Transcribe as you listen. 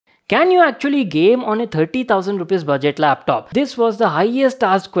Can you actually game on a 30,000 rupees budget laptop? This was the highest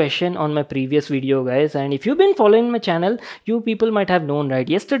asked question on my previous video, guys, and if you've been following my channel, you people might have known, right?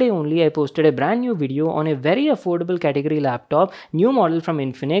 Yesterday only I posted a brand new video on a very affordable category laptop, new model from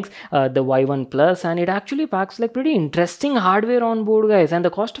Infinix, the Y1 Plus, and it actually packs like pretty interesting hardware on board, guys, and the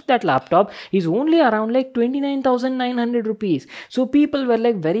cost of that laptop is only around like 29,900 rupees. So people were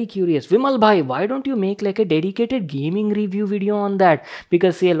like very curious, Vimal bhai, why don't you make like a dedicated gaming review video on that?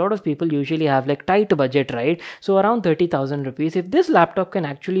 Because see, a lot of people usually have like tight budget, right? So around 30,000 rupees, if this laptop can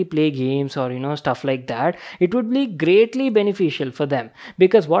actually play games or stuff like that, it would be greatly beneficial for them.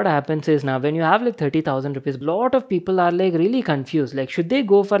 Because what happens is, now when you have like 30,000 rupees, a lot of people are like really confused, like should they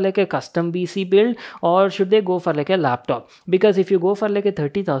go for like a custom PC build or should they go for like a laptop? Because if you go for like a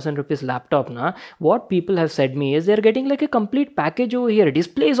 30,000 rupees laptop now, what people have said me is they're getting like a complete package over here.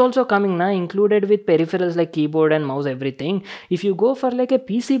 Display is also coming now, included with peripherals like keyboard and mouse, everything. If you go for like a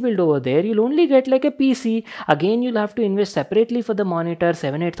PC build over there, you'll only get like a PC. Again, you'll have to invest separately for the monitor,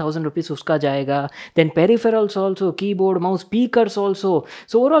 7,000-8,000 rupees uska jayega. Then peripherals also, keyboard, mouse, speakers also.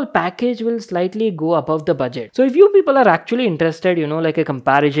 So overall package will slightly go above the budget. So if you people are actually interested, like a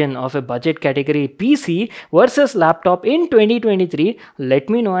comparison of a budget category PC versus laptop in 2023, let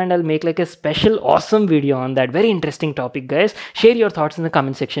me know and I'll make like a special awesome video on that. Very interesting topic, guys. Share your thoughts in the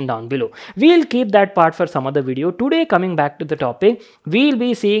comment section down below. We'll keep that part for some other video. Today, coming back to the topic, we'll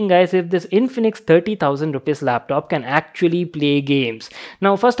be seeing, guys, if this Infinix 30,000 rupees laptop can actually play games.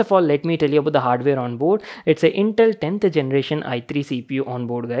 Now, first of all, let me tell you about the hardware on board. It's a Intel 10th generation i3 CPU on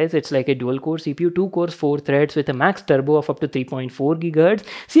board, guys. It's like a dual core CPU, 2 cores, 4 threads with a max turbo of up to 3.4 GHz.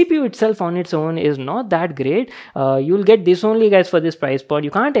 CPU itself on its own is not that great. You'll get this only, guys, for this price point.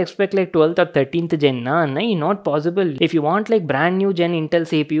 You can't expect like 12th or 13th gen. Not possible. If you want like brand new gen Intel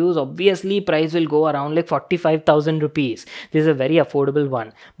CPUs, obviously price will go around like 45,000 rupees. This is a very affordable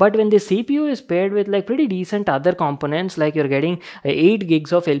one. But when the CPU is paired with like pretty decent other components, like you're getting 8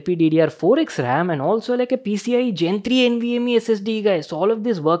 gigs of LPDDR4X RAM and also like a PCIe Gen 3 NVMe SSD, guys. So all of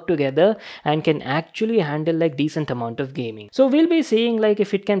this work together and can actually handle like decent amount of gaming. So we'll be seeing like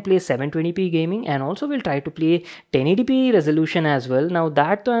if it can play 720p gaming, and also we'll try to play 1080p resolution as well. Now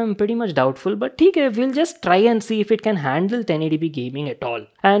that I'm pretty much doubtful, but okay, we'll just try and see if it can handle 1080p gaming at all.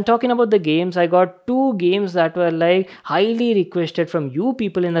 And talking about the games, I got 2 games that were like highly requested from you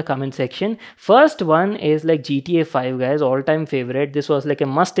people in the comment section. First one is like GTA 5, guys, all-time favorite. This was like a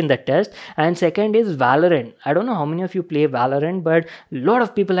must in the test. And second is Valorant. I don't know how many of you play Valorant, but a lot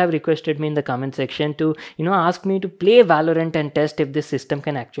of people have requested me in the comment section to ask me to play Valorant and test if this system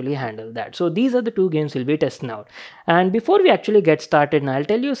can actually handle that. So these are the 2 games we'll be testing out. And before we actually get started, now I'll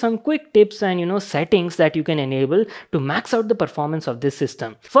tell you some quick tips and settings that you can enable to max out the performance of this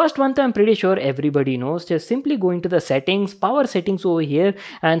system. First one, I'm pretty sure everybody knows. Just simply go into the settings, power settings over here,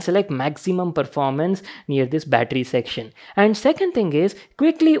 and select maximum performance near this battery section. And second thing is,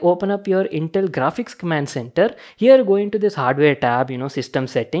 quickly open up your Intel graphics command center. Here go into this hardware tab, system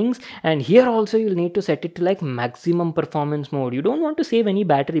settings, and here also you'll need to set it to like maximum performance mode. You don't want to save any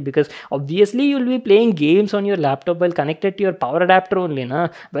battery because obviously you'll be playing games on your laptop while connected to your power adapter only.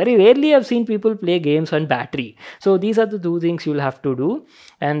 Very rarely I've seen people play games on battery. So these are the 2 things you'll have to do,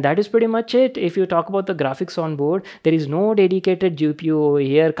 and that is pretty much it. If you talk about the graphics on board, there is no dedicated GPU over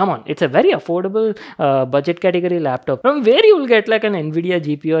here. Come on, it's a very affordable budget category laptop. From where you will get like an Nvidia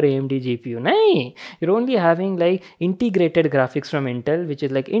GPU or AMD GPU? Nah, you're only having like integrated graphics from Intel, which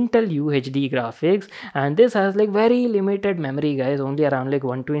is like Intel UHD graphics, and this has like very limited memory, guys, only around like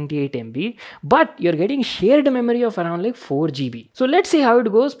 128 MB, but you're getting shared memory of around like 4 GB. So let's see how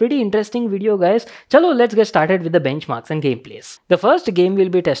it goes. Pretty interesting video, guys. Chalo, let's get started with the benchmarks and gameplays. The first game we'll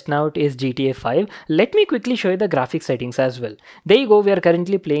be testing out is GTA 5. Let me quickly show you the graphics settings as well. There you go. We are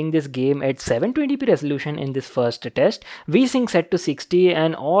currently playing this game at 720p resolution in this first test. VSync set to 60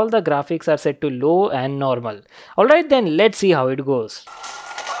 and all the graphics are set to low and normal. Alright then, let's see how it goes.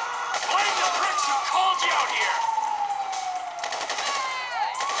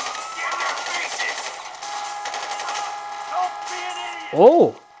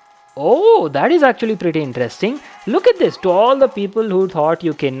 Oh, that is actually pretty interesting. Look at this. To all the people who thought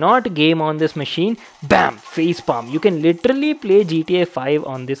you cannot game on this machine, bam, facepalm. You can literally play GTA 5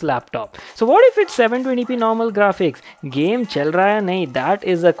 on this laptop. So what if it's 720p normal graphics? Game chal raha hai nahi? That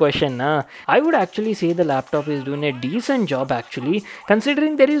is the question. I would actually say the laptop is doing a decent job actually,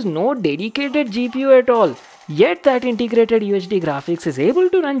 considering there is no dedicated GPU at all. Yet that integrated UHD graphics is able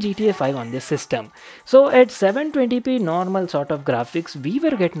to run GTA 5 on this system. So at 720p normal sort of graphics, we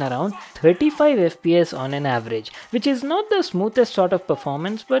were getting around 35 FPS on an average, which is not the smoothest sort of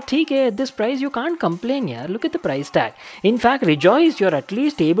performance, but TK, at this price you can't complain. Yeah, look at the price tag. In fact, rejoice, you're at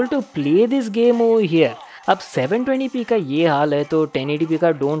least able to play this game over here. अब 720p का ये हाल है तो 1080p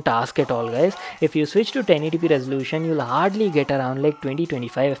का don't ask at all guys. If you switch to 1080p resolution, you'll hardly get around like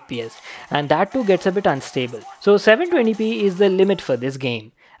 20-25 fps, and that too gets a bit unstable. So 720p is the limit for this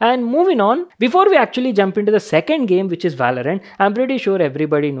game. And moving on, before we actually jump into the second game, which is Valorant, I'm pretty sure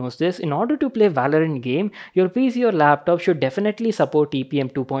everybody knows this. In order to play Valorant game, your PC or laptop should definitely support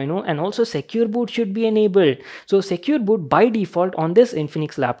TPM 2.0, and also secure boot should be enabled. So secure boot by default on this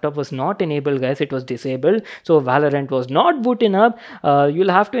Infinix laptop was not enabled guys, it was disabled. So Valorant was not booting up. You'll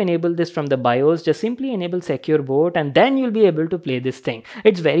have to enable this from the BIOS. Just simply enable secure boot and then you'll be able to play this thing.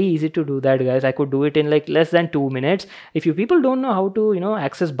 It's very easy to do that guys. I could do it in like less than 2 minutes. If you people don't know how to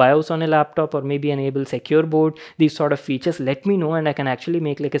access BIOS on a laptop or maybe enable secure boot, these sort of features, let me know and I can actually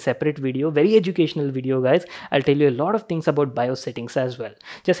make like a separate video, very educational video guys. I'll tell you a lot of things about BIOS settings as well.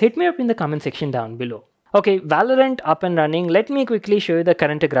 Just hit me up in the comment section down below. Okay, Valorant up and running. Let me quickly show you the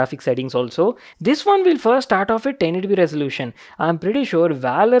current graphics settings also. This one will first start off at 1080p resolution. I'm pretty sure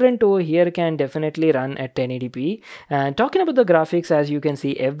Valorant over here can definitely run at 1080p. And talking about the graphics, as you can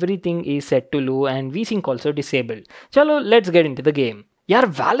see, everything is set to low and VSync also disabled. Chalo, let's get into the game. यार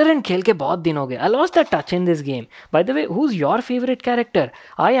Valorant खेल के बहुत दिन हो गए. I lost the touch in this game. By the way, who's your favorite character?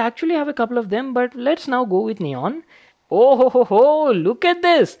 I actually have a couple of them, but let's now go with Neon. Oh ho, look at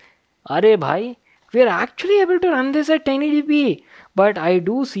this. अरे भाई, we are actually able to run this at 1080p. But I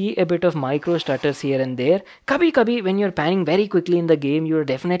do see a bit of micro stutters here and there. Kabhi when you're panning very quickly in the game, you're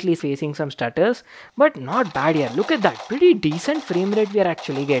definitely facing some stutters. But not bad here. Look at that. Pretty decent frame rate we are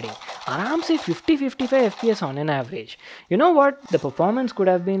actually getting. Aram se 50-55 FPS on an average. You know what? The performance could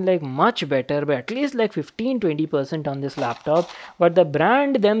have been like much better by at least like 15-20% on this laptop. But the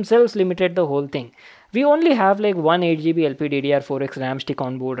brand themselves limited the whole thing. We only have like one 8GB LPDDR4X RAM stick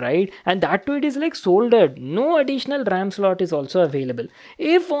on board, right? And that too it is like soldered. No additional RAM slot is also available.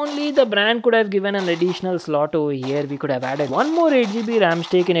 If only the brand could have given an additional slot over here, we could have added one more 8GB RAM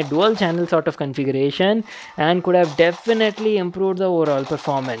stick in a dual channel sort of configuration and could have definitely improved the overall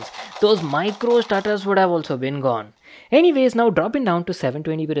performance. Those micro stutters would have also been gone. Anyways, now dropping down to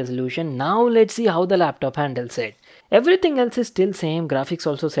 720p resolution, now let's see how the laptop handles it. Everything else is still same, graphics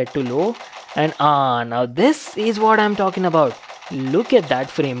also set to low, and now this is what I'm talking about. Look at that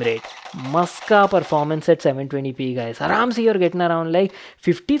frame rate. Muska performance at 720p guys. Aram se you're getting around like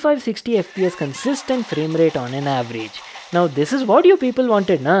 55-60 FPS consistent frame rate on an average. Now this is what you people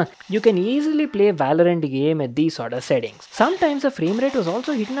wanted, nah? You can easily play Valorant game at these sort of settings. Sometimes the frame rate was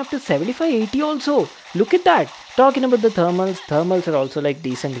also hitting up to 75-80 also. Look at that. Talking about the thermals are also like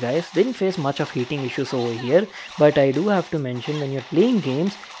decent guys. Didn't face much of heating issues over here. But I do have to mention, when you're playing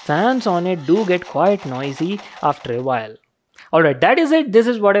games, fans on it do get quite noisy after a while. Alright, that is it. This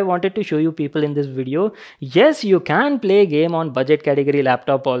is what I wanted to show you people in this video. Yes, you can play game on budget category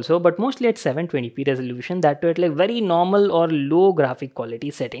laptop also, but mostly at 720p resolution, that too at like very normal or low graphic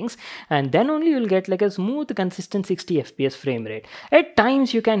quality settings, and then only you'll get like a smooth consistent 60 fps frame rate. At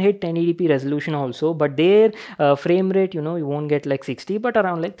times you can hit 1080p resolution also, but their frame rate, you won't get like 60 but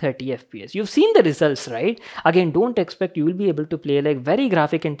around like 30 fps. You've seen the results, right? Again, don't expect you will be able to play like very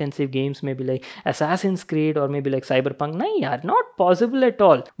graphic intensive games, maybe like Assassin's Creed or maybe like Cyberpunk. Nahi yaar, not possible at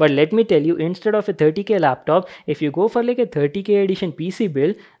all. But let me tell you, instead of a 30k laptop, if you go for like a 30k edition PC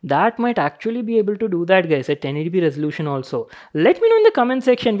build, that might actually be able to do that guys at 1080p resolution also. Let me know in the comment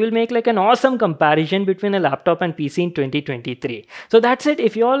section. We'll make like an awesome comparison between a laptop and PC in 2023. So that's it.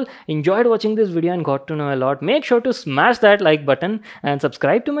 If you all enjoyed watching this video and got to know a lot, make sure to smash that like button and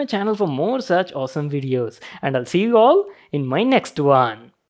subscribe to my channel for more such awesome videos. And I'll see you all in my next one.